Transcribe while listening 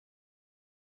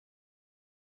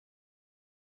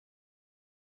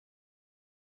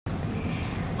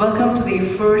Welcome to the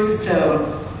first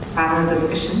panel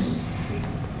discussion.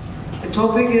 The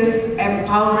topic is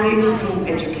empowering through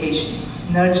education,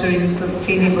 nurturing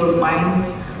sustainable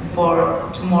minds for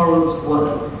tomorrow's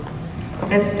world.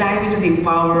 Let's dive into the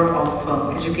power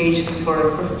of education for a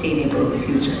sustainable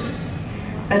future.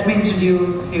 Let me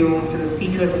introduce you to the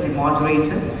speakers and the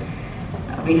moderator.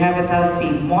 We have with us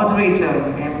the moderator,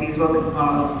 and please welcome her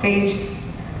on stage,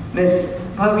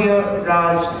 Ms. Bhavya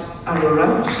Raj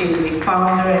Arora. She is the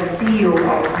founder and CEO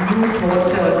of New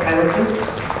Water Therapist,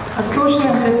 a social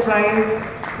enterprise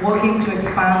working to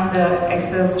expand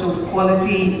access to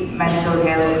quality mental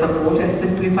health support and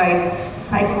simplified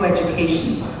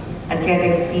psychoeducation. A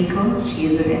TEDx speaker, she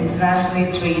is an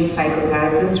internationally trained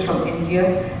psychotherapist from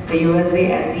India, the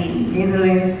USA and the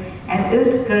Netherlands, and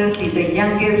is currently the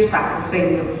youngest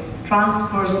practicing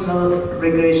transpersonal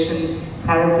regression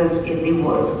therapist in the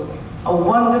world. A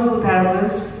wonderful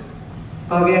therapist,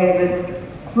 Bhavya is an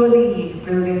equally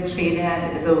brilliant trainer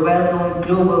and is a well-known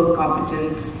global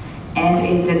competence and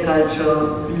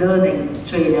intercultural learning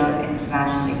trainer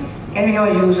internationally. Can we have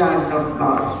a huge round of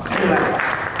applause?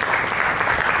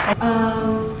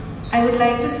 I would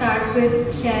like to start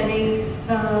with sharing,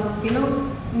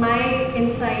 my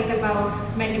insight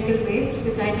about medical waste,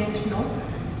 which I didn't know.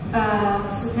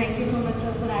 So thank you so much,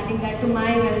 sir, for adding that to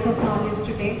my wealth of knowledge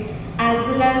today, as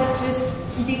well as just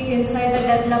the insight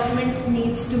that development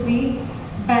needs to be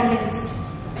balanced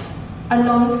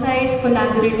alongside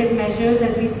collaborative measures,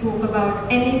 as we spoke about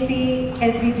NEP,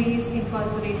 SDGs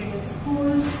incorporated in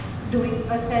schools, doing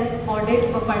a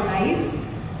self-audit of our lives,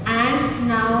 and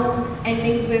now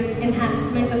ending with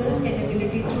enhancement of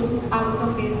sustainability through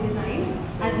outcome-based designs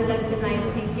as well as design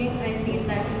thinking. I feel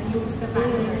that includes the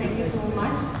panel. Thank you so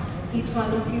much, each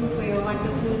one of you, for your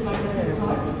wonderful, wonderful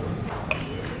thoughts.